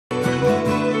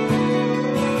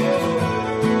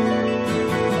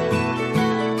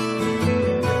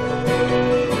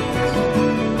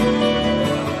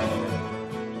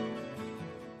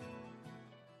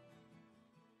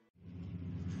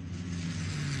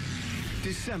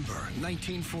December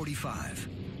 1945.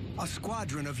 A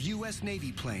squadron of U.S.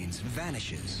 Navy planes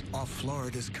vanishes off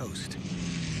Florida's coast.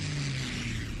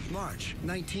 March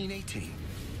 1918.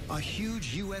 A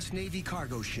huge U.S. Navy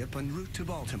cargo ship en route to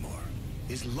Baltimore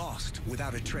is lost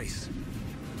without a trace.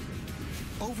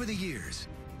 Over the years,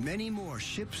 many more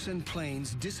ships and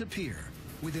planes disappear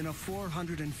within a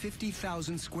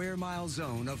 450,000 square mile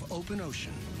zone of open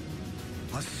ocean.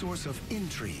 A source of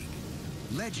intrigue,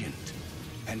 legend,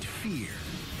 and fear.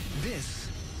 This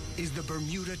is the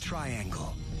Bermuda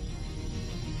Triangle.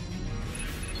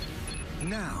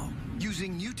 Now,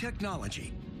 using new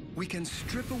technology, we can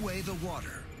strip away the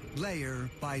water layer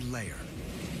by layer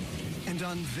and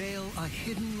unveil a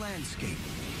hidden landscape.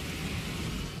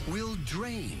 We'll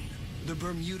drain the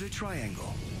Bermuda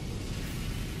Triangle,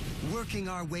 working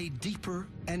our way deeper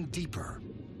and deeper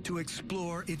to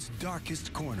explore its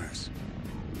darkest corners,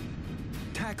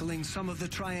 tackling some of the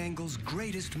Triangle's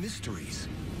greatest mysteries.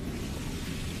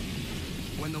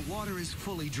 When the water is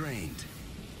fully drained,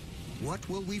 what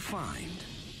will we find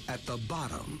at the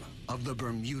bottom of the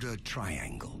Bermuda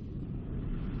Triangle?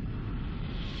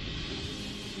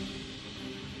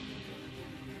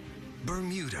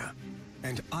 Bermuda,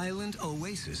 an island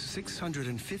oasis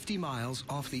 650 miles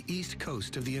off the east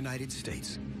coast of the United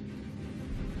States.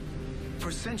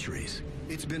 For centuries,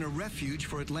 it's been a refuge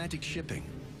for Atlantic shipping,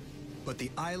 but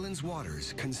the island's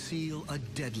waters conceal a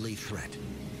deadly threat.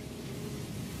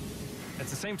 At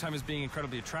the same time as being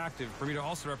incredibly attractive, Bermuda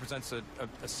also represents a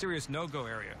serious no-go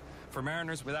area for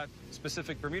mariners without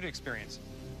specific Bermuda experience.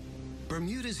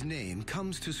 Bermuda's name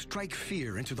comes to strike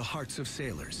fear into the hearts of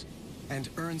sailors and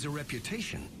earns a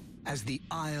reputation as the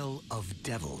Isle of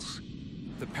Devils.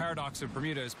 The paradox of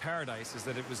Bermuda's paradise is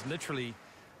that it was literally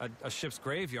a ship's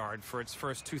graveyard for its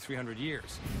first 200-300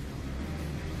 years.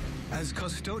 As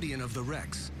custodian of the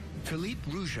wrecks, Philippe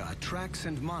Rouja tracks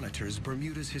and monitors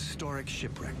Bermuda's historic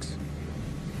shipwrecks.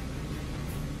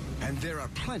 And there are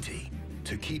plenty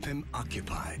to keep him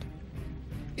occupied.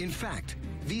 In fact,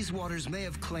 these waters may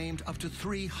have claimed up to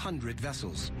 300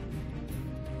 vessels.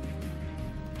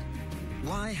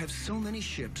 Why have so many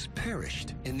ships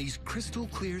perished in these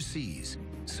crystal-clear seas,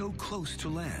 so close to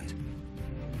land?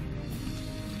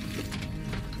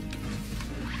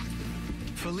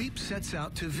 Philippe sets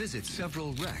out to visit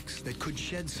several wrecks that could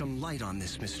shed some light on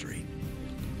this mystery.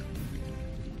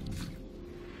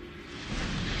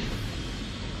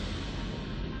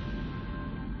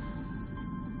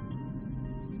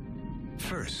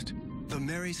 First, the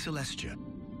Mary Celestia,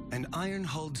 an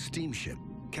iron-hulled steamship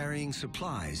carrying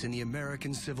supplies in the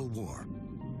American Civil War.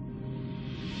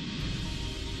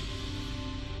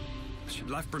 She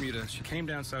left Bermuda, she came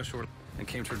down South Shore and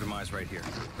came to her demise right here,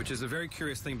 which is a very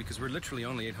curious thing because we're literally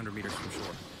only 800 meters from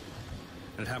shore.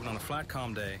 And it happened on a flat,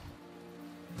 calm day.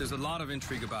 There's a lot of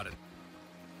intrigue about it.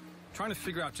 Trying to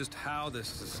figure out just how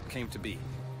this came to be.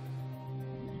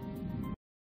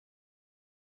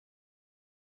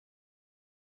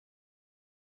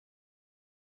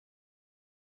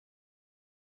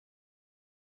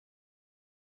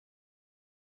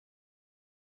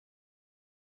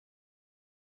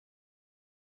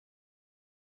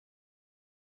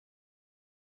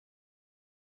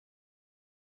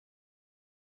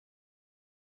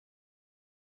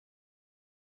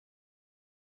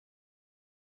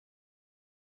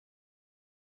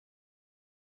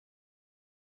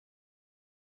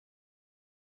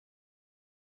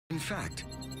 In fact,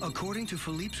 according to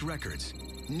Philippe's records,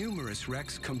 numerous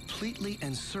wrecks completely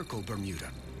encircle Bermuda.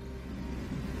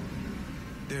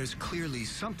 There's clearly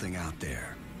something out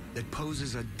there that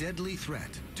poses a deadly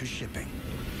threat to shipping.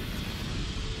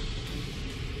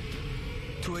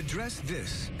 To address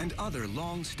this and other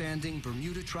long-standing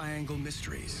Bermuda Triangle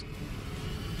mysteries,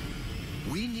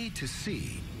 we need to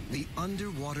see the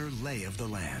underwater lay of the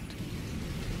land.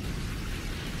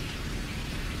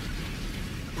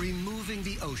 Removing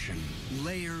the ocean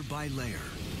layer by layer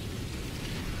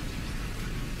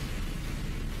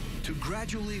to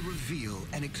gradually reveal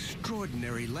an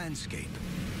extraordinary landscape.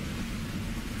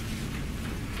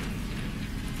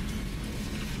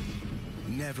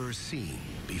 Never seen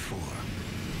before.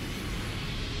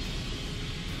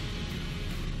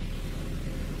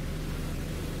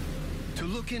 To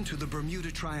look into the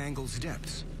Bermuda Triangle's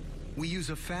depths, we use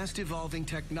a fast-evolving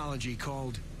technology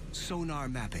called sonar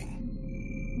mapping.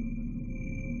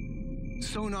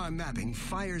 Sonar mapping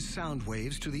fires sound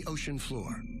waves to the ocean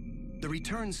floor. The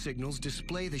return signals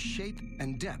display the shape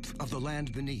and depth of the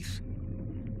land beneath.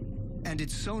 And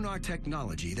it's sonar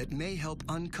technology that may help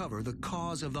uncover the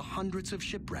cause of the hundreds of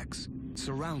shipwrecks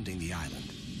surrounding the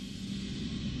island.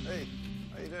 Hey,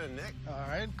 how you doing, Nick? All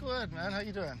right, good, man. How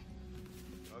you doing?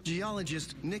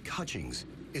 Geologist Nick Hutchings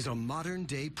is a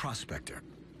modern-day prospector.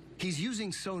 He's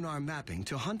using sonar mapping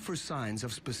to hunt for signs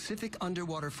of specific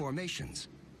underwater formations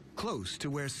close to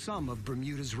where some of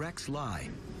Bermuda's wrecks lie.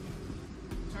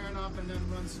 Turn up and then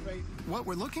run straight. What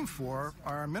we're looking for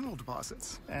are mineral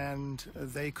deposits, and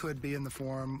they could be in the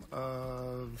form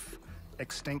of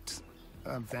extinct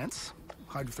vents,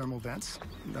 hydrothermal vents,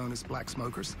 known as black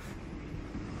smokers.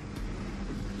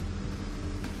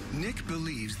 Nick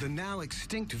believes the now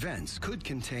extinct vents could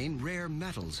contain rare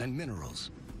metals and minerals.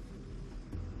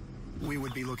 We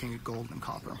would be looking at gold and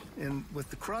copper. And with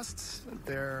the crusts,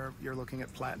 you're looking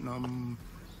at platinum,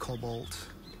 cobalt,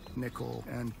 nickel,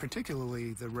 and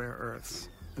particularly the rare earths.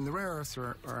 And the rare earths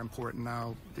are important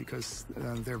now because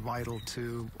they're vital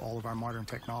to all of our modern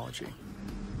technology.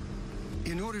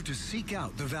 In order to seek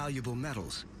out the valuable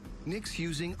metals, Nick's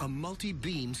using a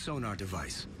multi-beam sonar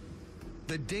device.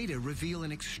 The data reveal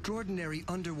an extraordinary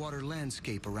underwater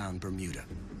landscape around Bermuda,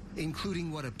 including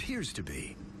what appears to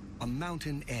be a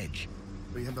mountain edge.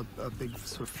 We have a big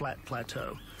sort of flat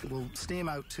plateau. We'll steam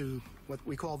out to what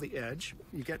we call the edge.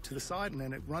 You get to the side and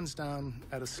then it runs down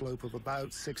at a slope of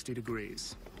about 60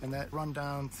 degrees. And that run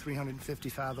down 350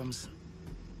 fathoms.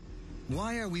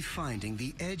 Why are we finding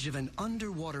the edge of an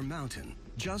underwater mountain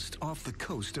just off the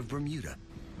coast of Bermuda?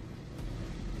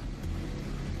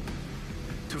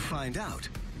 To find out,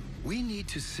 we need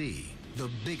to see the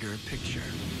bigger picture.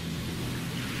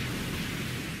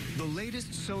 The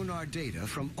latest sonar data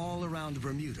from all around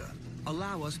Bermuda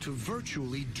allow us to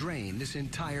virtually drain this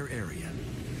entire area.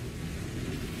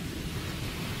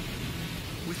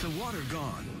 With the water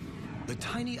gone, the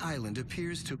tiny island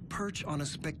appears to perch on a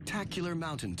spectacular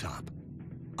mountaintop,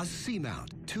 a seamount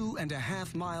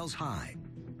 2.5 miles high,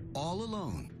 all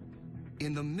alone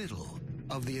in the middle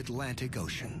of the Atlantic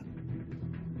Ocean.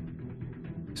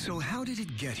 So how did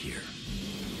it get here?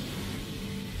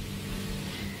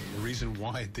 The reason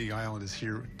why the island is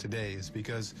here today is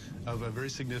because of a very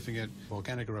significant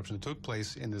volcanic eruption that took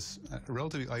place in this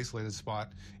relatively isolated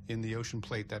spot in the ocean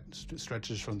plate that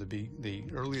stretches from the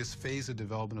earliest phase of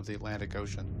development of the Atlantic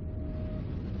Ocean.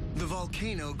 The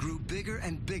volcano grew bigger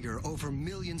and bigger over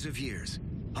millions of years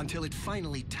until it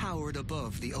finally towered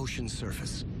above the ocean's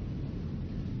surface.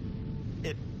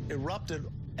 It erupted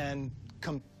and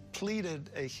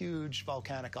completed a huge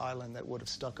volcanic island that would have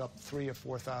stuck up 3,000 or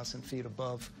 4,000 feet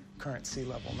above current sea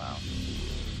level now.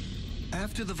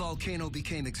 After the volcano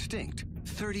became extinct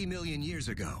 30 million years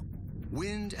ago,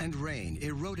 wind and rain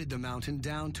eroded the mountain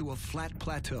down to a flat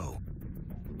plateau.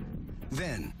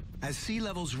 Then, as sea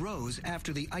levels rose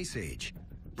after the Ice Age,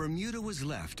 Bermuda was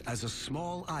left as a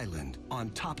small island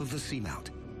on top of the seamount.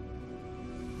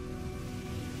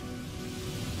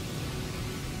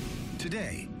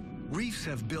 Today, reefs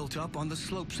have built up on the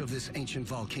slopes of this ancient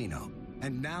volcano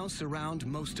and now surround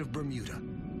most of Bermuda.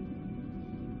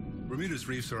 Bermuda's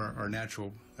reefs are our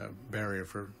natural barrier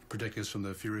for protecting us from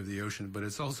the fury of the ocean, but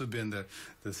it's also been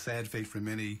the sad fate for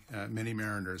many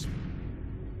mariners.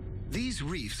 These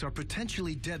reefs are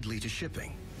potentially deadly to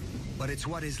shipping, but it's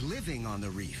what is living on the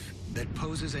reef that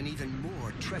poses an even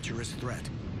more treacherous threat.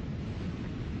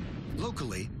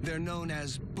 Locally, they're known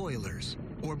as boilers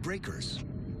or breakers.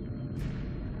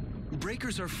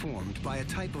 Breakers are formed by a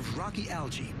type of rocky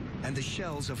algae and the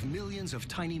shells of millions of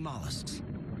tiny mollusks.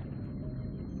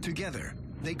 Together,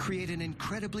 they create an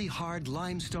incredibly hard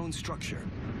limestone structure,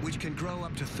 which can grow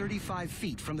up to 35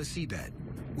 feet from the seabed,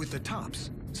 with the tops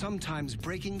sometimes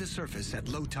breaking the surface at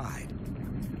low tide.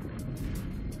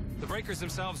 The breakers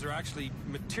themselves are actually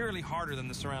materially harder than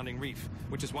the surrounding reef,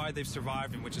 which is why they've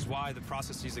survived and which is why the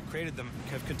processes that created them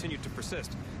have continued to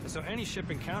persist. And so any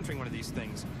ship encountering one of these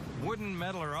things, wooden,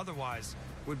 metal, or otherwise,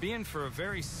 would be in for a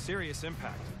very serious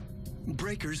impact.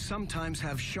 Breakers sometimes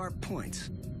have sharp points.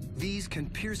 These can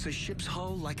pierce a ship's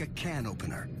hull like a can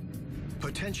opener,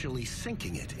 potentially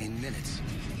sinking it in minutes.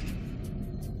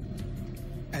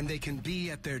 And they can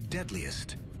be at their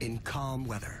deadliest in calm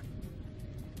weather.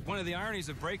 One of the ironies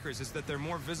of breakers is that they're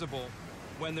more visible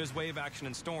when there's wave action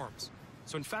and storms.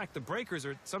 So in fact, the breakers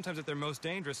are sometimes at their most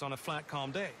dangerous on a flat,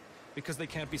 calm day because they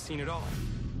can't be seen at all.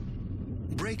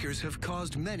 Breakers have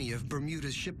caused many of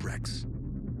Bermuda's shipwrecks.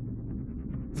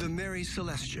 The Mary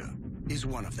Celestia is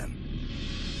one of them.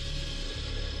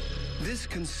 This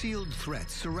concealed threat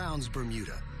surrounds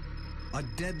Bermuda, a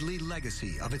deadly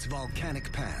legacy of its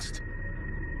volcanic past.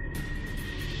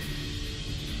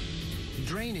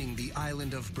 Draining the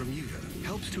island of Bermuda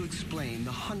helps to explain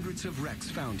the hundreds of wrecks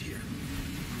found here.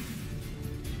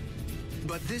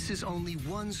 But this is only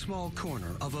one small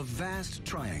corner of a vast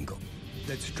triangle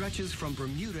that stretches from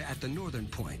Bermuda at the northern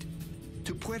point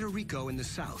to Puerto Rico in the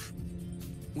south,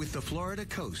 with the Florida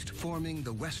coast forming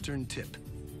the western tip.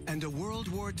 And a World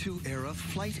War II-era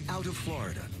flight out of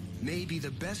Florida may be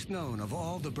the best known of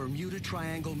all the Bermuda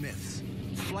Triangle myths.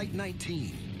 Flight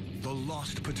 19, the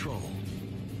Lost Patrol.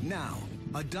 Now,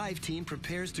 a dive team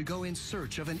prepares to go in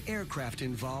search of an aircraft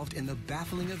involved in the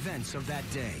baffling events of that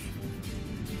day.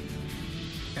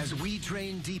 As we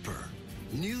drain deeper,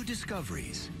 new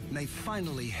discoveries may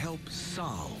finally help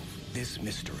solve this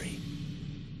mystery.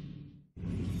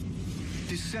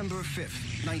 December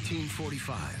 5th,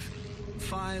 1945.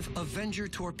 5 Avenger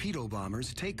torpedo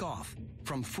bombers take off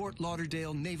from Fort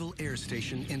Lauderdale Naval Air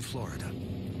Station in Florida.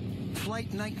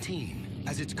 Flight 19,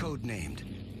 as it's codenamed,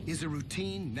 is a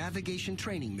routine navigation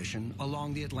training mission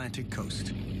along the Atlantic coast.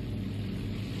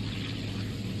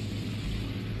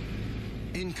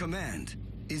 In command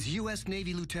is U.S.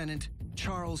 Navy Lieutenant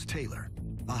Charles Taylor,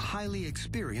 a highly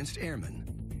experienced airman.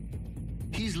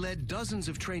 He's led dozens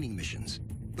of training missions,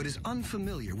 but is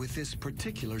unfamiliar with this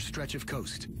particular stretch of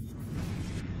coast.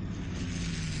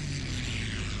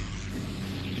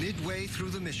 Midway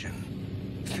through the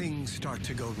mission, things start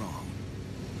to go wrong.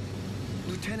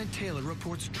 Lieutenant Taylor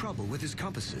reports trouble with his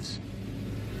compasses.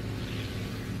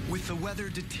 With the weather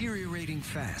deteriorating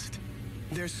fast,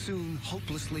 they're soon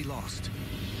hopelessly lost.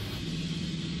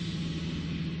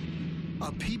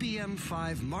 A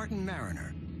PBM-5 Martin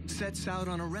Mariner sets out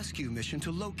on a rescue mission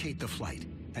to locate the flight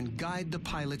and guide the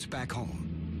pilots back home.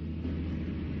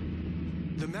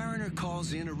 The Mariner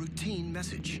calls in a routine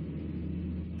message.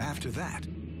 After that,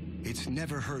 it's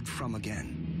never heard from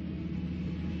again.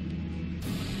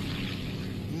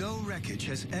 No wreckage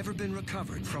has ever been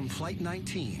recovered from Flight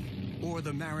 19 or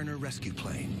the Mariner rescue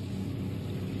plane.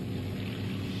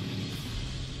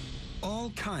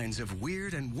 All kinds of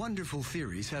weird and wonderful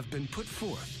theories have been put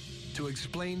forth to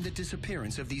explain the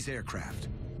disappearance of these aircraft,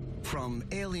 from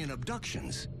alien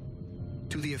abductions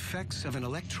to the effects of an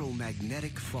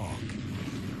electromagnetic fog.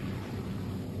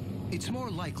 It's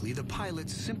more likely the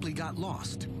pilots simply got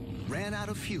lost, ran out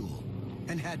of fuel,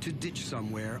 and had to ditch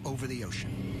somewhere over the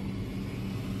ocean.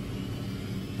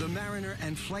 The Mariner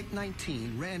and Flight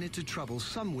 19 ran into trouble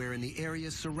somewhere in the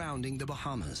area surrounding the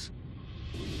Bahamas.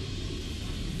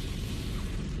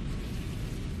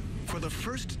 For the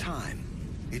first time,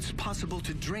 it's possible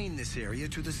to drain this area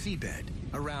to the seabed,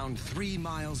 around 3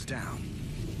 miles down.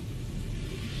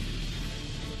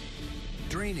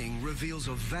 Draining reveals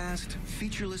a vast,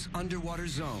 featureless underwater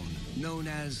zone known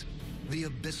as the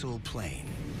Abyssal Plain.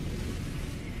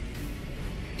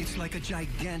 It's like a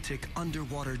gigantic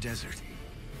underwater desert,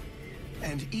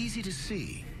 and easy to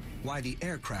see why the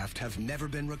aircraft have never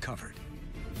been recovered.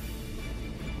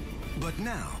 But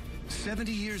now,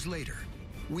 70 years later,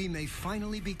 we may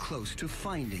finally be close to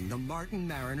finding the Martin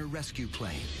Mariner rescue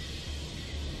plane.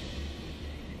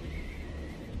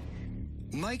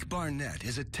 Mike Barnett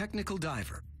is a technical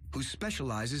diver who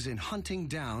specializes in hunting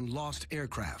down lost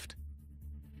aircraft.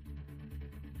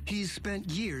 He's spent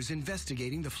years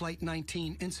investigating the Flight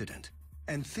 19 incident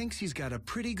and thinks he's got a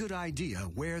pretty good idea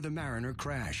where the Mariner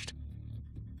crashed.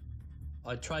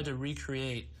 I tried to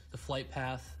recreate the flight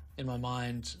path in my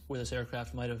mind where this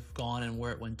aircraft might have gone and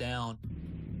where it went down.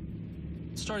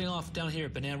 Starting off down here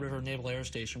at Banana River Naval Air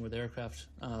Station, where the aircraft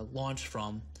launched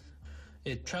from,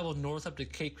 it traveled north up to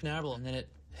Cape Canaveral, and then it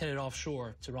headed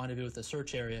offshore to rendezvous with the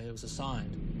search area it was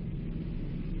assigned.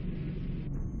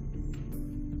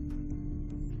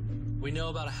 We know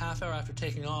about a half hour after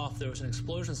taking off, there was an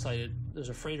explosion sighted. There's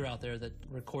a freighter out there that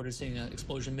recorded seeing an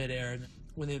explosion midair.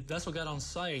 When the vessel got on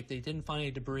site, they didn't find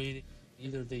any debris.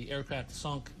 Either the aircraft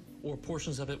sunk or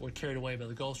portions of it were carried away by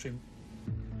the Gulf Stream.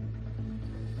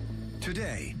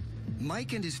 Today,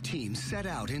 Mike and his team set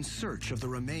out in search of the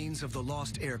remains of the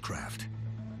lost aircraft.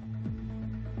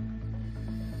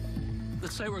 The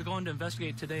site we're going to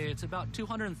investigate today, it's about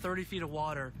 230 feet of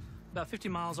water, about 50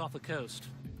 miles off the coast.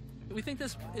 We think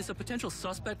this is a potential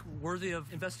suspect worthy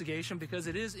of investigation because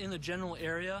it is in the general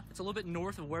area. It's a little bit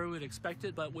north of where we would expect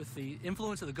it, but with the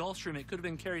influence of the Gulf Stream, it could have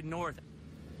been carried north.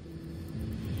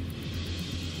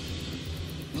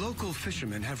 Local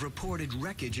fishermen have reported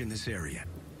wreckage in this area,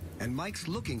 and Mike's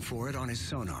looking for it on his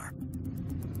sonar.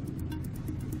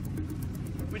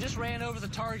 We just ran over the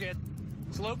target.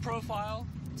 It's low profile,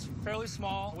 it's fairly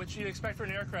small, which you'd expect for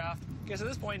an aircraft. I guess at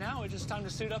this point now, it's just time to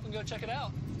suit up and go check it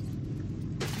out.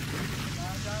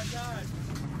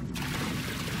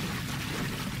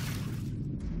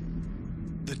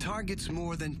 The target's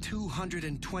more than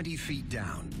 220 feet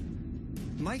down.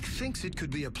 Mike thinks it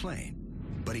could be a plane,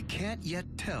 but he can't yet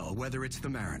tell whether it's the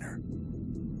Mariner.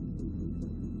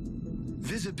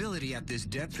 Visibility at this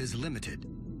depth is limited,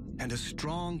 and a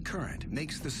strong current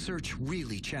makes the search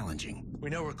really challenging. We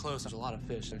know we're close. There's a lot of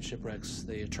fish, and shipwrecks,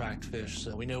 they attract fish,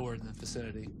 so we know we're in the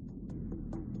vicinity.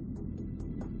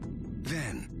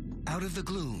 Then, out of the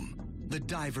gloom, the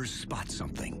divers spot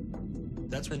something.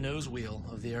 That's the nose wheel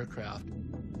of the aircraft.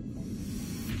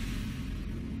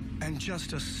 And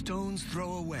just a stone's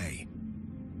throw away,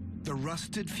 the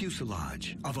rusted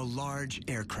fuselage of a large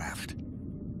aircraft.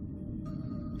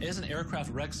 As an aircraft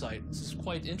wreck site, this is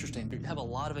quite interesting. You have a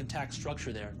lot of intact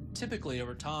structure there. Typically,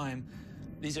 over time,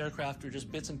 these aircraft are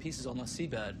just bits and pieces on the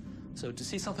seabed. So to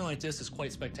see something like this is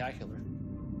quite spectacular.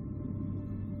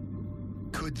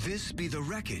 Could this be the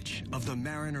wreckage of the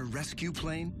Mariner rescue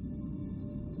plane?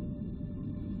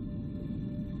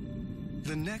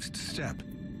 The next step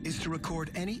is to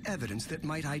record any evidence that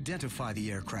might identify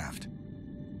the aircraft.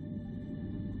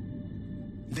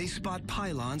 They spot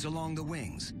pylons along the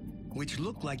wings, which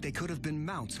look like they could have been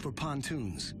mounts for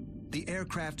pontoons. The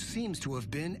aircraft seems to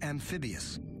have been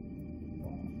amphibious.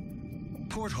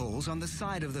 Portholes on the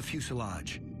side of the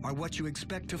fuselage are what you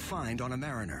expect to find on a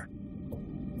Mariner.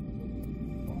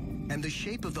 And the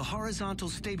shape of the horizontal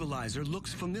stabilizer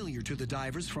looks familiar to the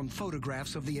divers from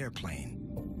photographs of the airplane.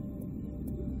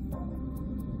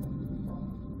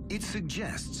 It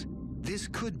suggests this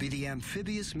could be the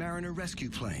amphibious Mariner rescue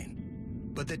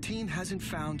plane, but the team hasn't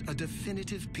found a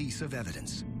definitive piece of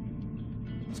evidence.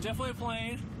 It's definitely a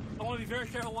plane. I want to be very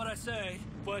careful what I say,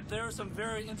 but there are some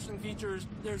very interesting features.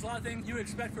 There's a lot of things you would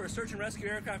expect for a search and rescue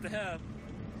aircraft to have.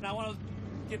 And I want to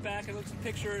get back and look at some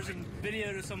pictures and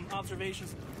video to some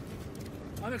observations.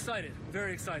 I'm excited,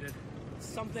 very excited.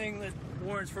 Something that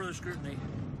warrants further scrutiny.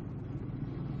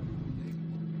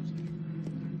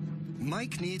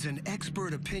 Mike needs an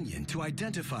expert opinion to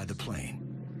identify the plane,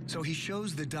 so he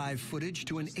shows the dive footage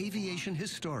to an aviation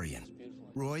historian,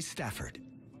 Roy Stafford.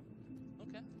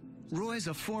 Okay. Roy's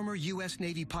a former U.S.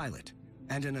 Navy pilot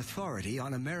and an authority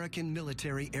on American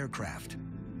military aircraft.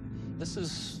 This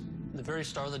is the very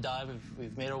start of the dive.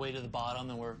 We've made our way to the bottom,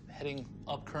 and we're heading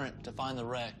up current to find the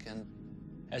wreck. And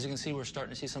as you can see, we're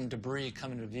starting to see some debris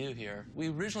come into view here. We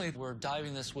originally were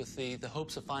diving this with the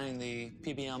hopes of finding the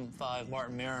PBM-5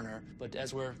 Martin Mariner, but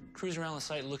as we're cruising around the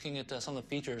site looking at some of the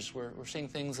features, we're seeing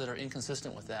things that are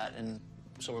inconsistent with that, and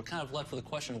so we're kind of left with the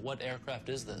question, what aircraft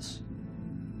is this?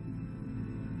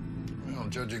 Well,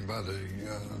 judging by the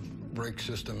brake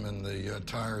system and the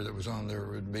tire that was on there, it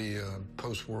would be a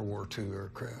post-World War II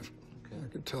aircraft. Okay. I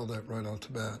could tell that right off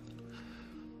the bat.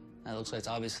 That looks like it's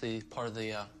obviously part of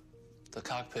the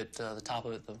cockpit, the top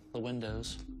of it, the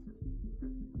windows.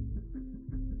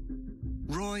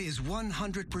 Roy is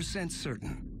 100%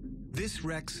 certain this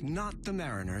wreck's not the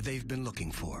Mariner they've been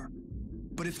looking for.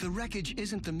 But if the wreckage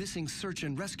isn't the missing search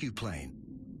and rescue plane,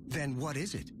 then what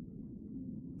is it?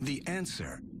 The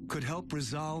answer could help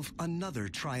resolve another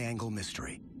triangle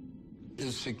mystery.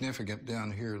 It's significant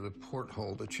down here, the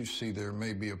porthole that you see there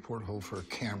may be a porthole for a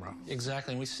camera.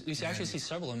 Exactly, and we actually see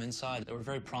several of them inside that were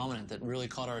very prominent, that really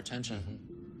caught our attention.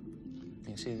 You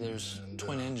can see there's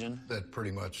twin engine. That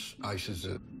pretty much ices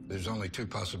it. There's only two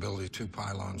possibilities, two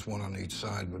pylons, one on each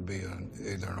side would be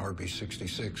either an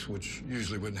RB-66, which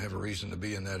usually wouldn't have a reason to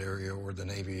be in that area, or the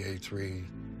Navy A3.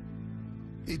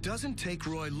 It doesn't take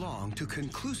Roy long to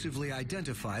conclusively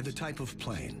identify the type of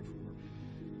plane.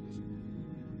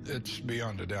 It's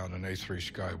beyond a doubt an A3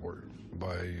 Skyward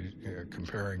by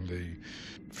comparing the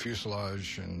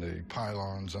fuselage and the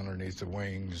pylons underneath the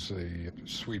wings, the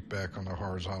sweep back on the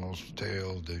horizontal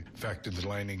tail, the fact that the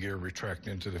landing gear retract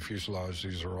into the fuselage.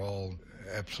 These are all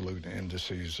absolute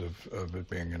indices of it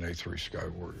being an A3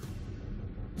 Skywarrior.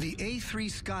 The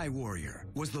A3 Sky Warrior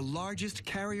was the largest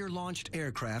carrier-launched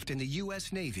aircraft in the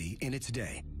U.S. Navy in its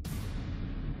day.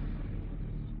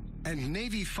 And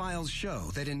Navy files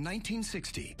show that in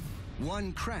 1960,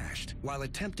 one crashed while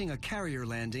attempting a carrier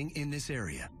landing in this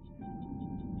area.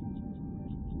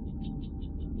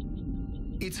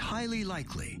 It's highly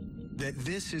likely that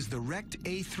this is the wrecked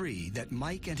A3 that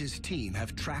Mike and his team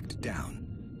have tracked down.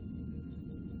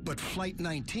 But Flight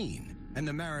 19 and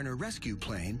the Mariner rescue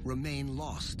plane remain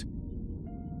lost.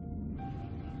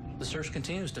 The search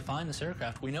continues to find this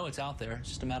aircraft. We know it's out there. It's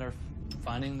just a matter of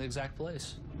finding the exact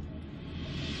place.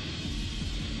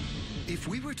 If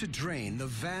we were to drain the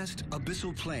vast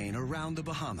abyssal plain around the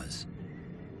Bahamas,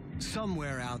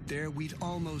 somewhere out there we'd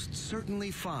almost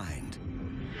certainly find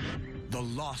the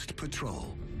Lost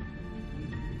Patrol.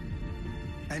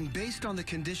 And based on the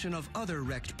condition of other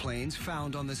wrecked planes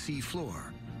found on the sea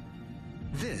floor,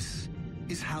 this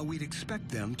is how we'd expect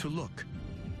them to look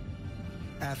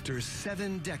after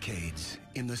 7 decades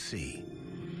in the sea.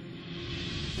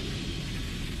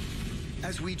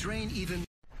 As we drain even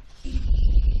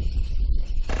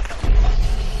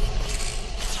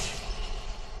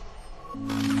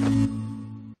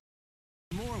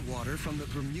from the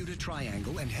Bermuda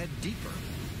Triangle and head deeper,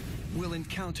 we'll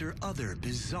encounter other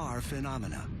bizarre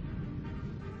phenomena.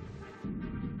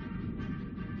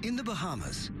 In the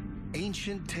Bahamas,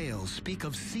 ancient tales speak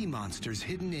of sea monsters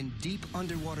hidden in deep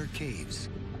underwater caves.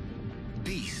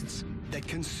 Beasts that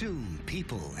consume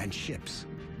people and ships.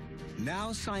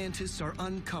 Now scientists are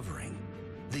uncovering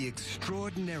the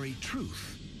extraordinary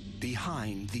truth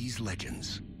behind these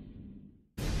legends.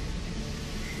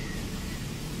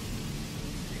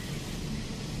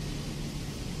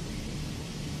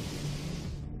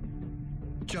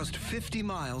 Just 50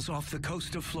 miles off the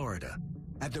coast of Florida,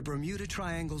 at the Bermuda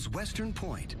Triangle's western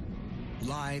point,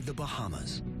 lie the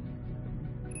Bahamas.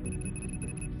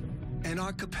 An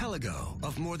archipelago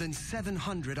of more than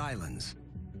 700 islands.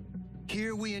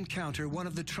 Here we encounter one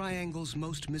of the Triangle's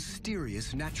most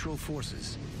mysterious natural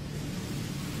forces.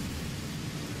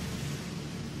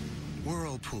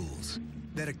 Whirlpools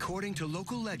that, according to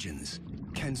local legends,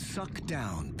 can suck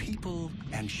down people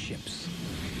and ships.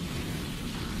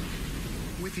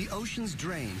 With the ocean's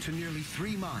drain to nearly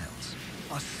 3 miles,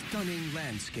 a stunning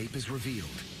landscape is revealed.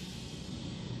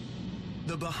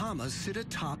 The Bahamas sit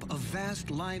atop a vast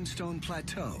limestone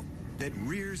plateau that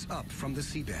rears up from the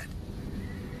seabed.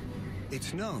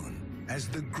 It's known as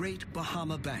the Great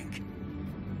Bahama Bank.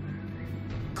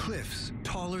 Cliffs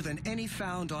taller than any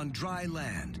found on dry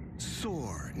land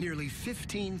soar nearly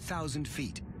 15,000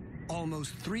 feet,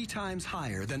 almost 3 times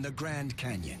higher than the Grand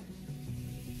Canyon.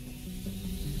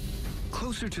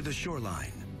 Closer to the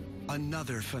shoreline,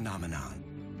 another phenomenon.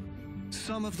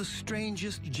 Some of the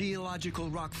strangest geological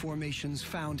rock formations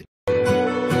found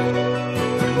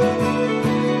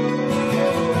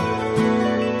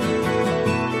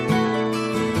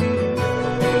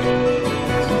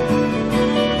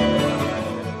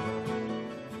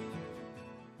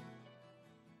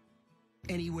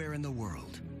anywhere in the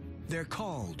world. They're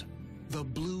called the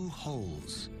blue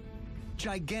holes.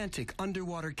 Gigantic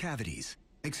underwater cavities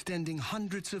extending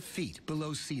hundreds of feet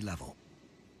below sea level.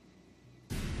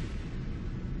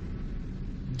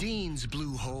 Dean's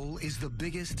blue hole is the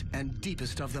biggest and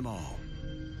deepest of them all.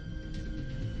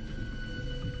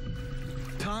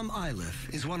 Tom Iliff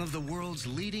is one of the world's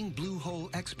leading blue hole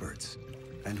experts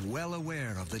and well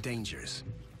aware of the dangers.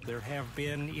 There have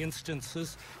been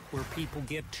instances where people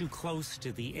get too close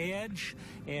to the edge,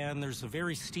 and there's a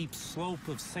very steep slope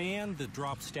of sand that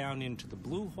drops down into the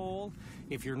blue hole.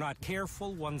 If you're not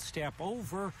careful, one step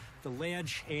over the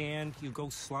ledge and you go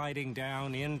sliding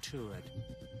down into it.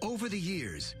 Over the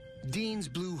years, Dean's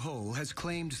blue hole has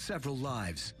claimed several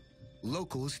lives.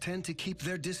 Locals tend to keep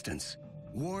their distance,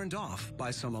 warned off by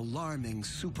some alarming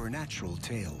supernatural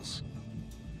tales.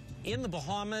 In the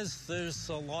Bahamas, there's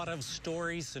a lot of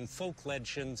stories and folk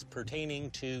legends pertaining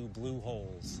to blue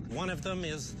holes. One of them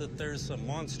is that there's a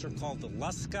monster called the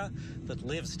Lusca that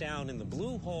lives down in the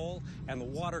blue hole, and the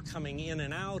water coming in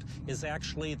and out is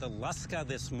actually the Lusca,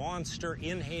 this monster,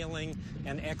 inhaling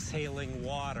and exhaling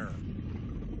water.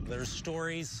 There's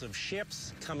stories of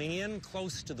ships coming in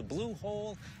close to the blue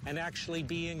hole and actually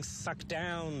being sucked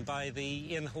down by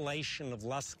the inhalation of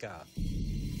Lusca.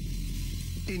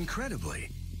 Incredibly,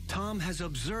 Tom has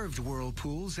observed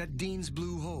whirlpools at Dean's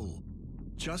blue hole,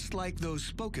 just like those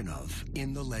spoken of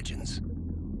in the legends.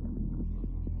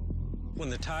 When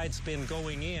the tide's been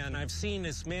going in, I've seen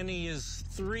as many as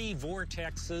 3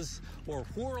 vortexes or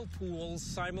whirlpools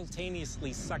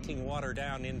simultaneously sucking water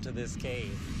down into this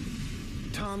cave.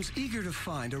 Tom's eager to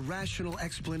find a rational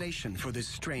explanation for this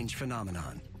strange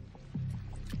phenomenon.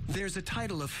 There's a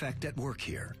tidal effect at work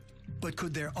here, but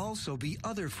could there also be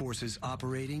other forces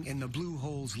operating in the blue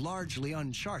hole's largely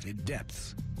uncharted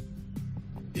depths?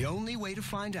 The only way to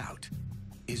find out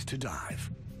is to dive.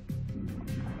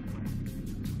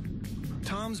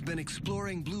 Tom's been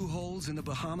exploring blue holes in the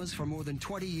Bahamas for more than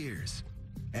 20 years,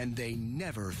 and they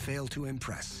never fail to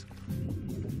impress.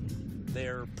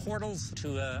 They're portals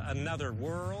to another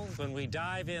world. When we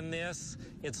dive in this,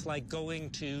 it's like going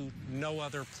to no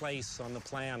other place on the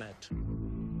planet.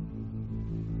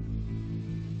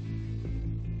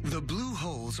 The blue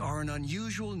holes are an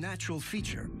unusual natural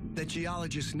feature that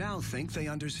geologists now think they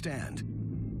understand.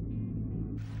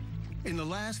 In the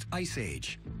last ice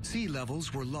age, sea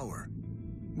levels were lower.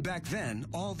 Back then,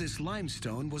 all this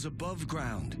limestone was above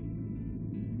ground.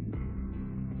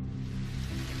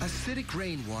 Acidic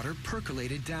rainwater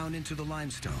percolated down into the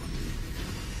limestone,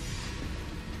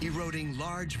 eroding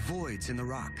large voids in the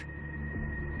rock.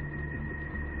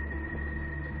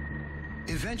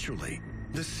 Eventually,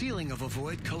 the ceiling of a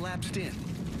void collapsed in,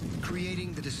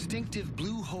 creating the distinctive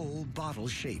blue hole bottle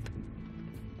shape.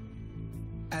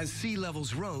 As sea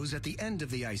levels rose at the end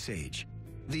of the Ice Age,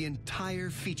 the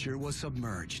entire feature was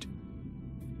submerged.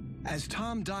 As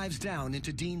Tom dives down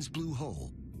into Dean's blue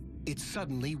hole, it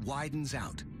suddenly widens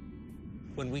out.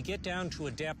 When we get down to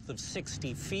a depth of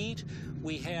 60 feet,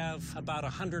 we have about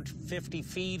 150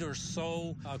 feet or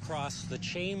so across the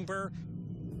chamber.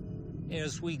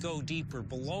 As we go deeper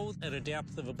below, at a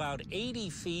depth of about 80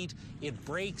 feet, it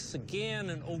breaks again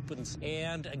and opens,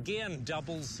 and again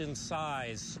doubles in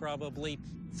size, probably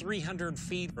 300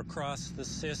 feet across the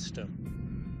system.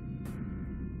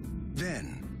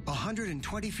 Then,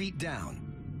 120 feet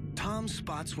down, Tom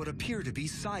spots what appear to be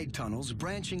side tunnels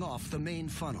branching off the main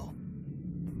funnel.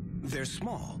 They're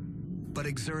small, but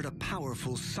exert a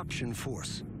powerful suction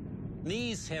force.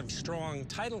 These have strong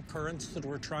tidal currents that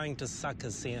were trying to suck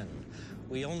us in.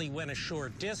 We only went a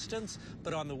short distance,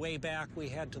 but on the way back, we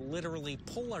had to literally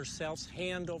pull ourselves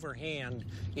hand over hand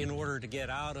in order to get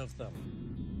out of them.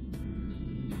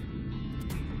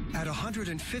 At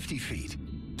 150 feet,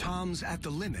 Tom's at the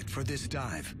limit for this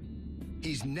dive.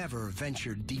 He's never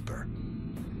ventured deeper.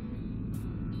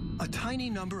 A tiny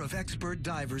number of expert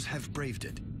divers have braved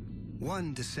it,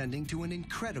 one descending to an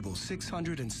incredible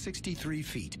 663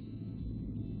 feet.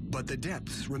 But the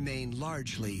depths remain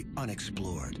largely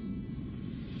unexplored.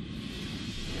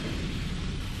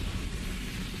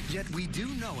 Yet we do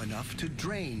know enough to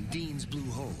drain Dean's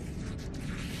blue hole,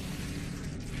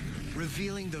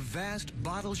 revealing the vast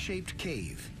bottle-shaped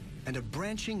cave and a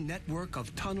branching network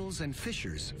of tunnels and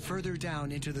fissures further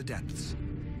down into the depths.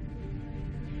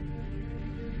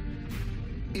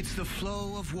 It's the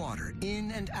flow of water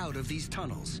in and out of these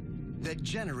tunnels that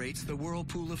generates the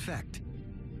whirlpool effect,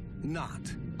 not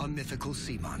a mythical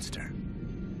sea monster.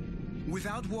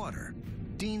 Without water,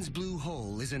 Dean's blue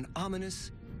hole is an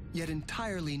ominous, yet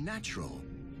entirely natural,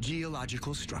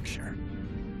 geological structure.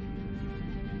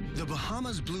 The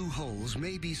Bahamas' blue holes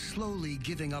may be slowly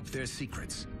giving up their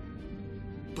secrets,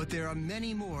 but there are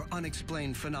many more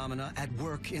unexplained phenomena at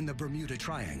work in the Bermuda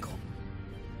Triangle.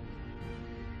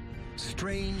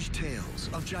 Strange tales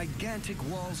of gigantic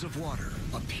walls of water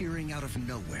appearing out of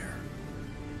nowhere,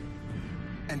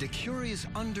 and a curious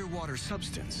underwater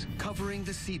substance covering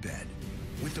the seabed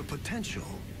with the potential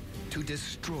to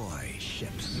destroy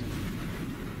ships.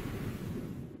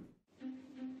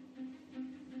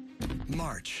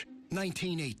 March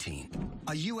 1918,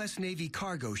 a U.S. Navy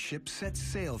cargo ship sets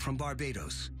sail from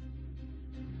Barbados.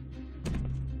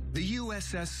 The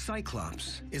USS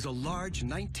Cyclops is a large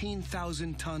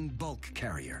 19,000-ton bulk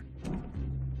carrier.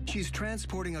 She's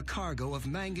transporting a cargo of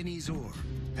manganese ore,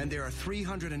 and there are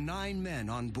 309 men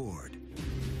on board.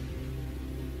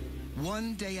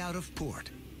 One day out of port,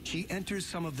 she enters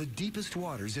some of the deepest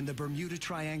waters in the Bermuda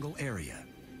Triangle area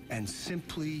and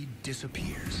simply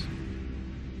disappears.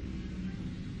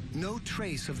 No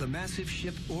trace of the massive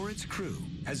ship or its crew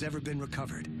has ever been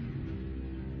recovered.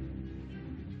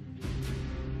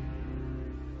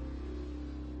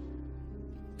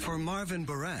 For Marvin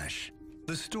Barash,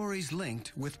 the story's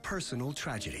linked with personal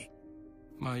tragedy.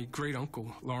 My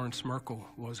great-uncle, Lawrence Merkel,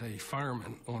 was a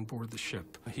fireman on board the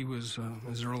ship. He was in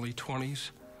his early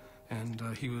 20s, and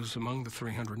he was among the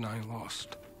 309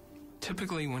 lost.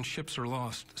 Typically, when ships are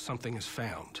lost, something is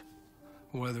found,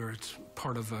 whether it's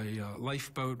part of a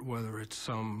lifeboat, whether it's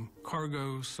some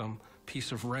cargo, some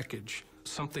piece of wreckage.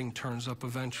 Something turns up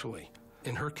eventually.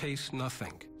 In her case,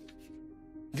 nothing.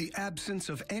 The absence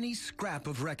of any scrap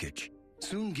of wreckage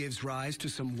soon gives rise to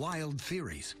some wild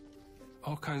theories.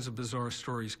 All kinds of bizarre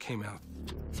stories came out.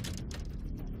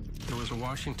 There was a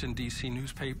Washington, D.C.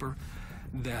 newspaper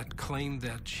that claimed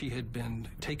that she had been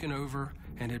taken over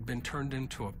and had been turned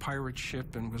into a pirate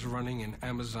ship and was running in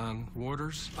Amazon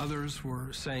waters. Others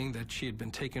were saying that she had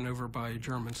been taken over by a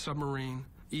German submarine,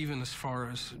 even as far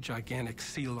as gigantic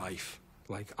sea life,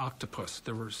 like octopus.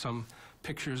 There were some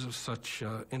pictures of such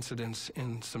incidents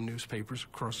in some newspapers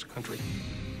across the country.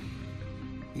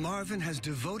 Marvin has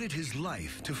devoted his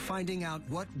life to finding out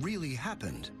what really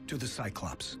happened to the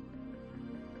Cyclops.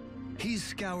 He's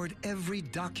scoured every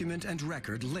document and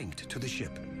record linked to the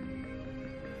ship.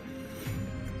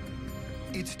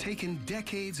 It's taken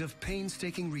decades of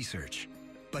painstaking research,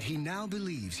 but he now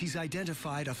believes he's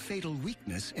identified a fatal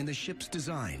weakness in the ship's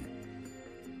design.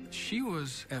 She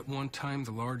was at one time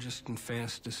the largest and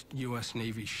fastest U.S.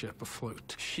 Navy ship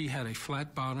afloat. She had a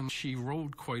flat bottom. She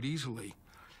rolled quite easily.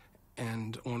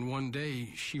 And on one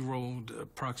day, she rolled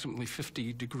approximately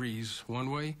 50 degrees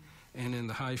one way and in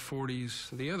the high 40s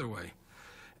the other way.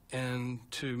 And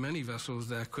to many vessels,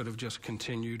 that could have just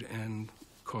continued and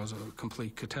caused a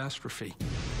complete catastrophe.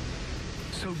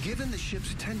 So given the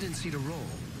ship's tendency to roll,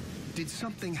 did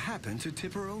something happen to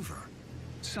tip her over?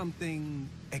 Something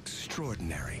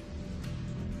extraordinary.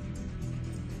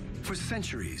 For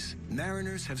centuries,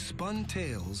 mariners have spun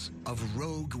tales of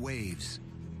rogue waves.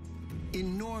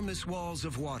 Enormous walls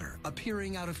of water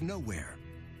appearing out of nowhere,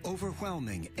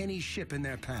 overwhelming any ship in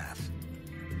their path.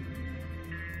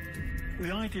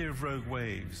 The idea of rogue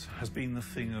waves has been the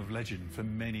thing of legend for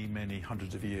many, many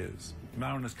hundreds of years.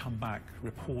 Mariners come back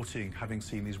reporting having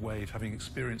seen these waves, having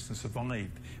experienced and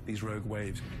survived these rogue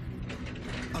waves.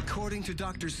 According to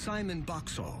Dr. Simon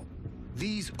Boxall,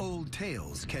 these old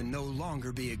tales can no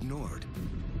longer be ignored.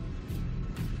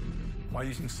 By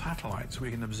using satellites, we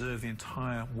can observe the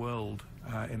entire world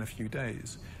in a few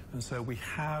days. And so we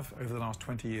have, over the last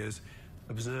 20 years,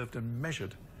 observed and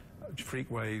measured freak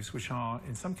waves, which are,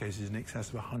 in some cases, in excess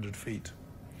of 100 feet.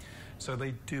 So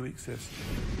they do exist.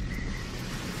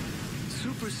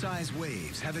 Supersized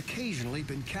waves have occasionally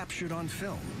been captured on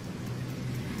film.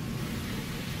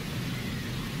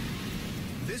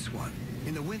 This one,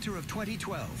 in the winter of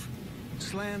 2012,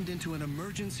 slammed into an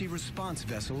emergency response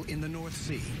vessel in the North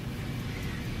Sea.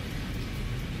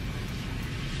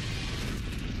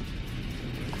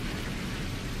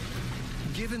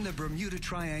 Given the Bermuda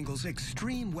Triangle's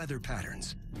extreme weather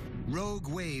patterns, rogue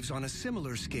waves on a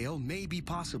similar scale may be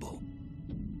possible.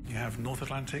 You have North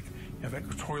Atlantic, you have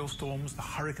equatorial storms, the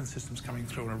hurricane systems coming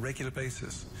through on a regular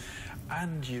basis,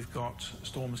 and you've got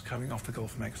storms coming off the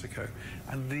Gulf of Mexico.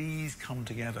 And these come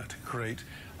together to create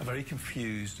a very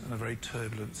confused and a very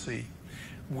turbulent sea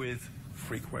with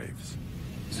freak waves.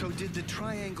 So did the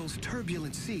Triangle's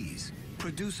turbulent seas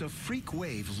produce a freak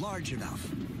wave large enough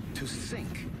to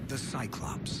sink the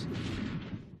Cyclops?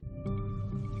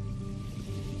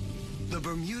 The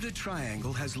Bermuda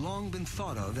Triangle has long been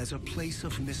thought of as a place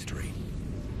of mystery.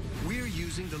 We're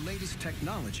using the latest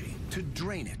technology to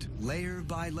drain it layer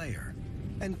by layer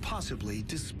and possibly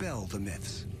dispel the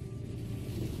myths.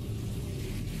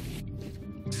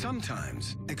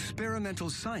 Sometimes experimental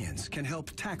science can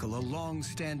help tackle a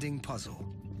long-standing puzzle.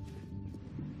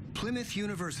 Plymouth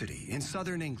University in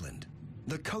southern England,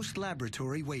 the Coast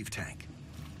Laboratory Wave Tank.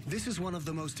 This is one of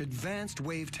the most advanced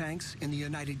wave tanks in the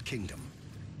United Kingdom.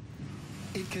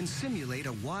 It can simulate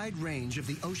a wide range of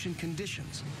the ocean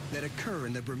conditions that occur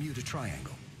in the Bermuda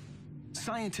Triangle.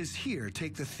 Scientists here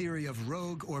take the theory of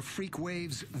rogue or freak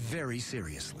waves very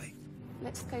seriously.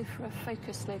 Let's go for a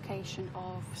focus location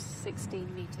of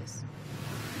 16 meters.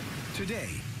 Today,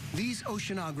 these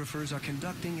oceanographers are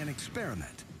conducting an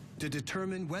experiment to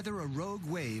determine whether a rogue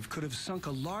wave could have sunk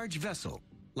a large vessel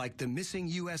like the missing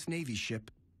U.S. Navy ship,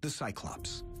 the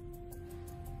Cyclops.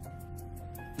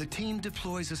 The team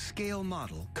deploys a scale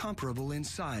model comparable in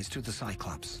size to the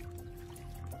Cyclops.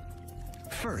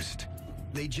 First,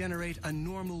 they generate a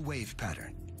normal wave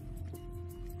pattern.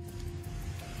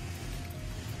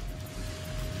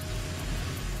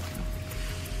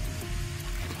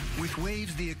 With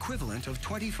waves the equivalent of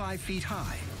 25 feet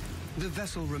high, the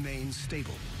vessel remains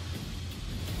stable.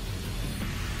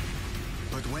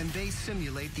 But when they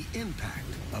simulate the impact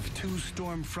of two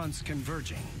storm fronts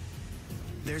converging,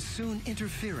 there's soon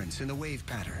interference in the wave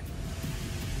pattern.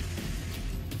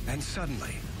 And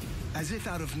suddenly, as if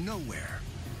out of nowhere,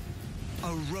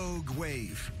 a rogue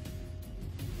wave.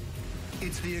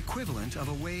 It's the equivalent of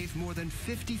a wave more than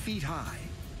 50 feet high,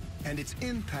 and its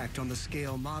impact on the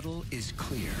scale model is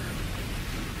clear.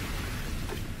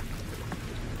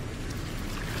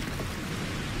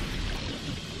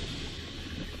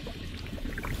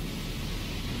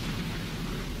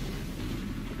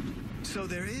 So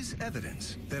there is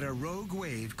evidence that a rogue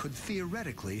wave could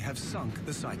theoretically have sunk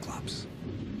the Cyclops.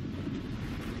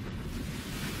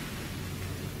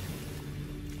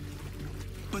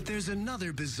 But there's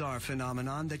another bizarre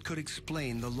phenomenon that could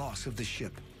explain the loss of the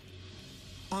ship.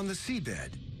 On the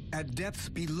seabed, at depths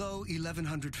below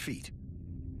 1,100 feet,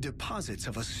 deposits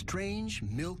of a strange,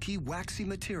 milky, waxy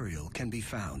material can be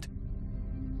found.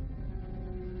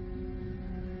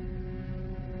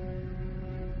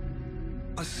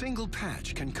 A single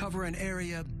patch can cover an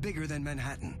area bigger than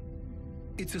Manhattan.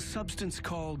 It's a substance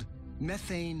called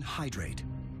methane hydrate.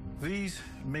 These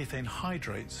methane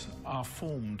hydrates are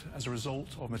formed as a result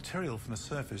of material from the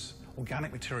surface,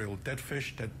 organic material, dead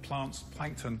fish, dead plants,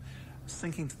 plankton,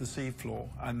 sinking to the seafloor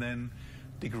and then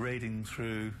degrading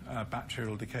through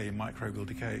bacterial decay, microbial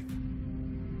decay.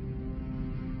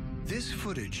 This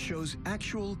footage shows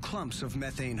actual clumps of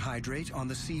methane hydrate on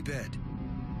the seabed.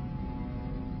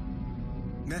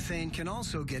 Methane can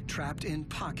also get trapped in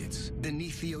pockets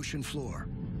beneath the ocean floor.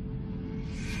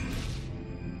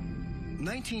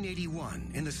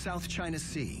 1981, in the South China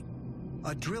Sea,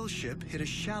 a drill ship hit a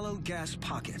shallow gas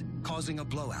pocket, causing a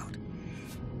blowout.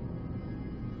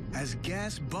 As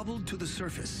gas bubbled to the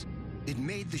surface, it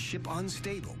made the ship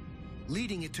unstable,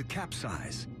 leading it to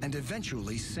capsize and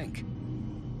eventually sink.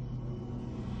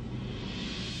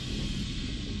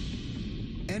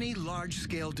 Any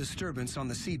large-scale disturbance on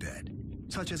the seabed,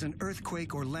 such as an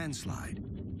earthquake or landslide,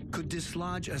 could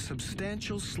dislodge a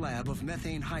substantial slab of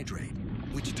methane hydrate,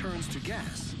 which turns to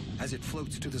gas as it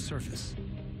floats to the surface.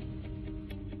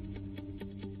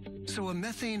 So a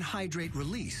methane hydrate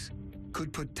release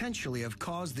could potentially have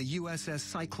caused the USS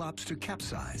Cyclops to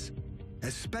capsize,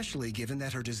 especially given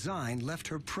that her design left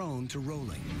her prone to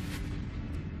rolling.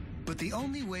 But the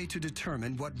only way to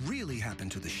determine what really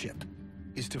happened to the ship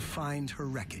is to find her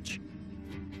wreckage.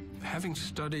 Having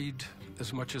studied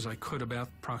as much as I could about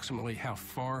approximately how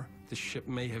far the ship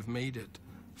may have made it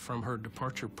from her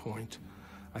departure point,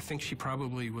 I think she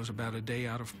probably was about a day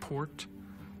out of port,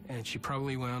 and she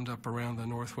probably wound up around the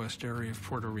northwest area of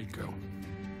Puerto Rico.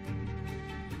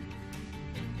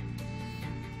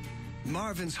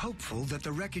 Marvin's hopeful that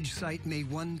the wreckage site may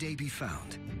one day be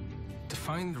found. To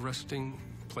find the resting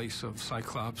place of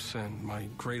Cyclops and my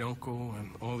great-uncle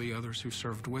and all the others who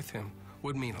served with him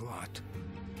would mean a lot.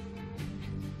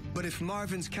 But if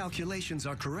Marvin's calculations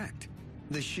are correct,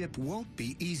 the ship won't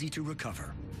be easy to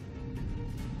recover.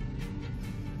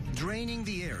 Draining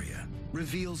the area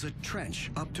reveals a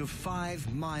trench up to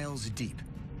 5 miles deep.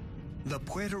 The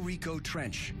Puerto Rico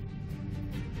Trench.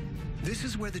 This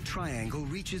is where the triangle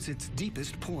reaches its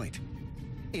deepest point.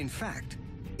 In fact,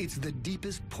 it's the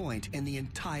deepest point in the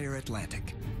entire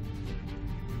Atlantic.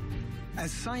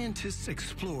 As scientists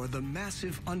explore the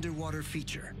massive underwater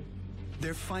feature,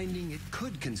 they're finding it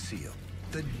could conceal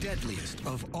the deadliest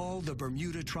of all the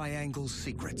Bermuda Triangle's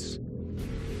secrets.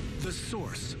 The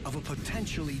source of a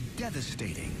potentially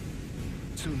devastating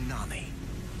tsunami.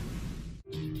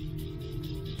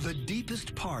 The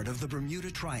deepest part of the Bermuda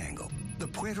Triangle, the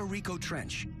Puerto Rico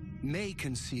Trench, may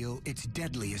conceal its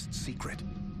deadliest secret.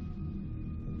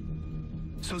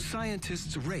 So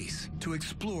scientists race to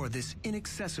explore this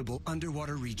inaccessible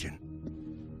underwater region.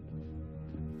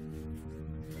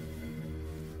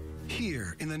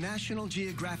 Here, in the National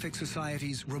Geographic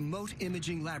Society's remote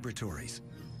imaging laboratories,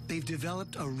 they've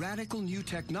developed a radical new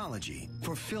technology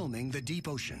for filming the deep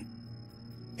ocean.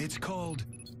 It's called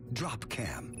drop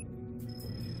cam.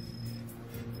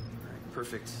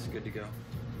 Perfect, good to go.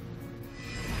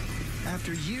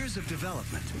 After years of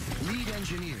development, lead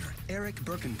engineer Eric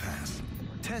Birkenpass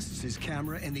tests his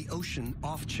camera in the ocean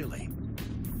off Chile.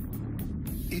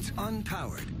 It's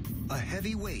unpowered. A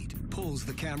heavy weight pulls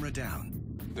the camera down.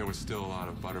 There was still a lot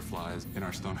of butterflies in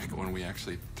our stomach when we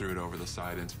actually threw it over the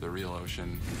side into the real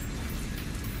ocean.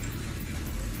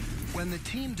 When the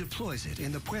team deploys it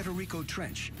in the Puerto Rico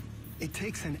Trench, it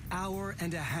takes an hour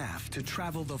and a half to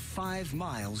travel the 5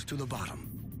 miles to the bottom.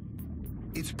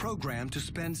 It's programmed to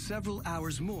spend several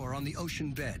hours more on the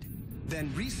ocean bed, then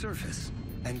resurface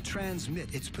and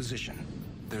transmit its position.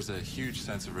 There's a huge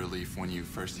sense of relief when you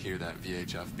first hear that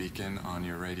VHF beacon on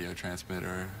your radio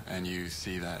transmitter and you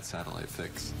see that satellite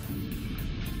fix.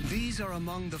 These are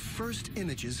among the first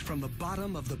images from the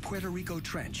bottom of the Puerto Rico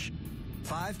Trench,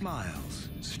 5 miles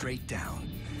straight down.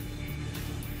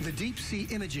 The Deep Sea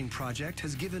Imaging Project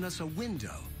has given us a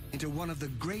window into one of the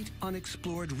great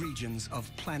unexplored regions of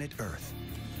planet Earth.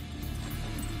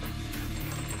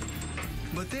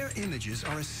 But their images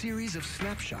are a series of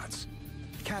snapshots,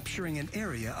 capturing an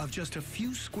area of just a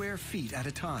few square feet at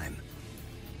a time.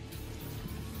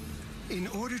 In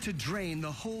order to drain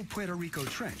the whole Puerto Rico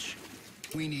Trench,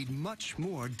 we need much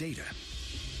more data.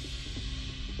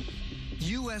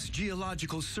 U.S.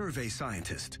 Geological Survey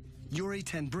scientist Yuri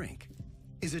ten Brink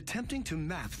is attempting to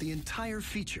map the entire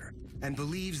feature and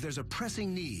believes there's a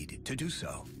pressing need to do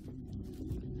so.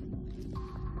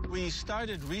 We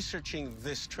started researching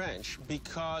this trench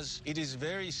because it is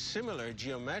very similar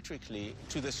geometrically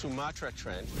to the Sumatra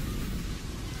Trench,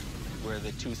 where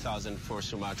the 2004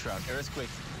 Sumatra earthquake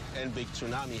and big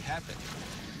tsunami happened.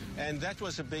 And that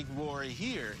was a big worry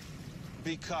here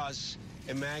because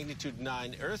a magnitude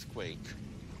 9 earthquake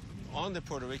on the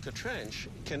Puerto Rico Trench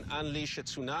can unleash a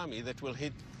tsunami that will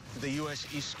hit the U.S.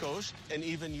 East Coast and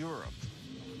even Europe.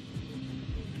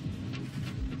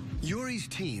 Yuri's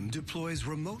team deploys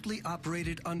remotely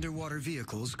operated underwater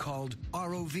vehicles called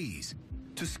ROVs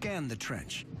to scan the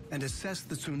trench and assess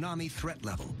the tsunami threat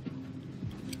level.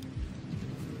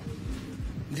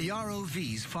 The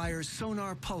ROVs fire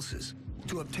sonar pulses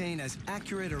to obtain as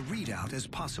accurate a readout as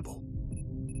possible.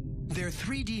 Their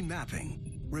 3D mapping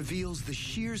reveals the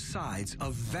sheer sides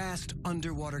of vast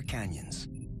underwater canyons.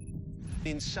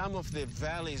 In some of the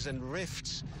valleys and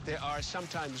rifts, there are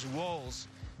sometimes walls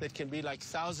that can be like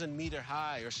 1,000 meter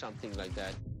high or something like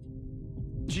that.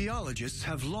 Geologists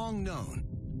have long known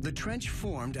The trench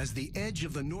formed as the edge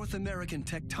of the North American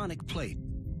tectonic plate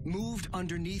moved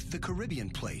underneath the Caribbean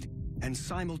plate and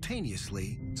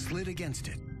simultaneously slid against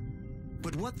it.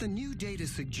 But what the new data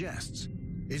suggests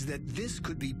is that this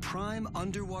could be prime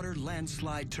underwater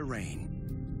landslide terrain.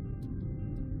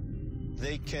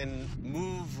 They can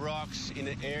move rocks in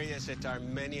areas that are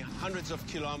many hundreds of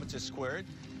kilometers squared,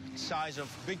 size of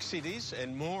big cities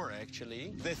and more,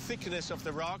 actually. The thickness of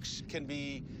the rocks can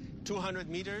be 200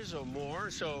 meters or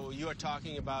more, so you are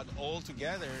talking about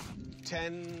altogether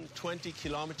 10, 20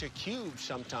 kilometer cubes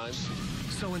sometimes.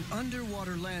 So an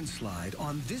underwater landslide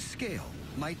on this scale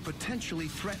might potentially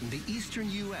threaten the eastern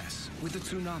U.S. with a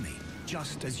tsunami,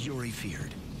 just as Yuri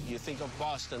feared. You think of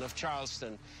Boston, of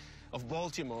Charleston, of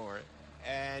Baltimore,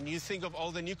 and you think of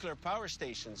all the nuclear power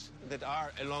stations that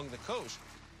are along the coast.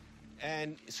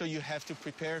 And so you have to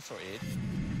prepare for it.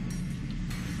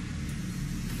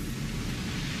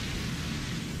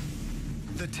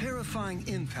 The terrifying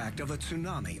impact of a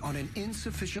tsunami on an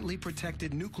insufficiently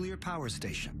protected nuclear power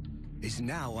station is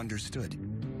now understood.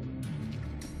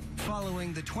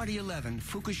 Following the 2011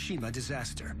 Fukushima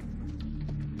disaster,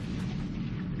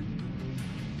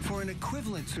 for an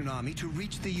equivalent tsunami to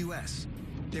reach the U.S.,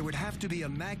 there would have to be a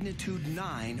magnitude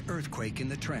 9 earthquake in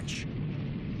the trench.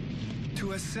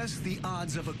 To assess the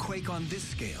odds of a quake on this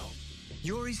scale,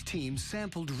 Yuri's team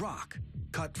sampled rock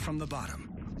cut from the bottom.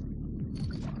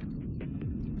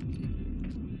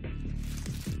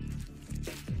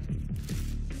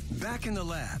 Back in the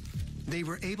lab, they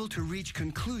were able to reach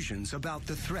conclusions about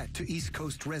the threat to East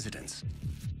Coast residents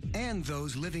and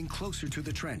those living closer to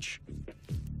the trench.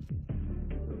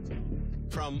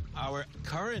 From our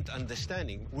current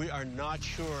understanding, we are not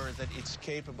sure that it's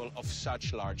capable of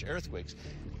such large earthquakes.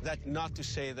 That not to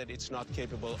say that it's not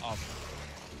capable of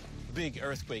big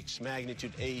earthquakes,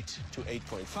 magnitude 8 to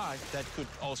 8.5. That could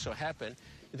also happen.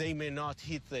 They may not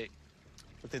hit the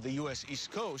U.S.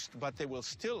 East Coast, but they will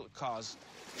still cause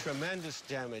tremendous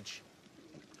damage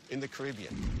in the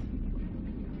Caribbean.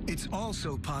 It's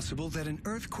also possible that an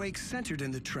earthquake centered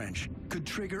in the trench could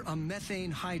trigger a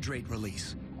methane hydrate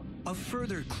release, a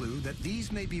further clue that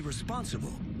these may be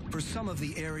responsible for some of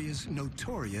the area's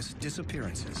notorious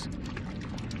disappearances.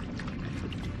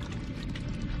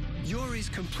 Yuri's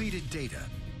completed data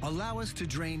allow us to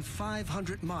drain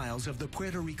 500 miles of the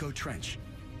Puerto Rico Trench.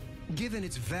 Given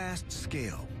its vast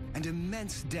scale and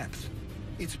immense depth,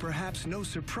 it's perhaps no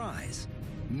surprise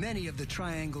many of the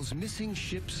triangle's missing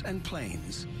ships and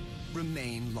planes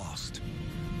remain lost.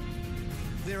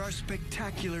 There are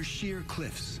spectacular sheer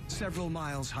cliffs several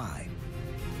miles high.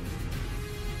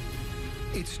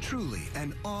 It's truly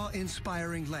an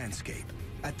awe-inspiring landscape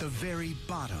at the very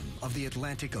bottom of the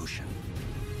Atlantic Ocean.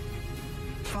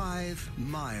 5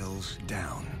 miles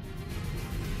down.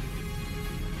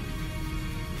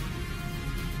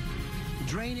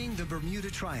 Draining the Bermuda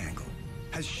Triangle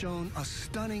has shown a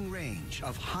stunning range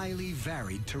of highly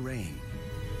varied terrain.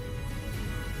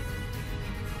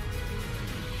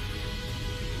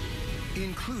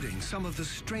 Including some of the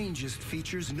strangest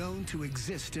features known to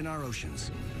exist in our oceans.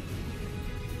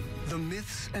 The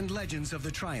myths and legends of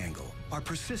the Triangle are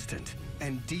persistent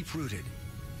and deep-rooted.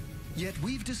 Yet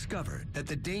we've discovered that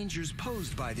the dangers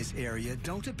posed by this area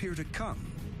don't appear to come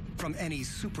from any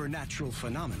supernatural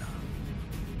phenomena,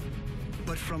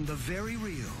 but from the very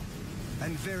real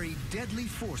and very deadly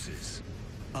forces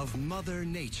of Mother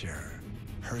Nature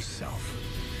herself.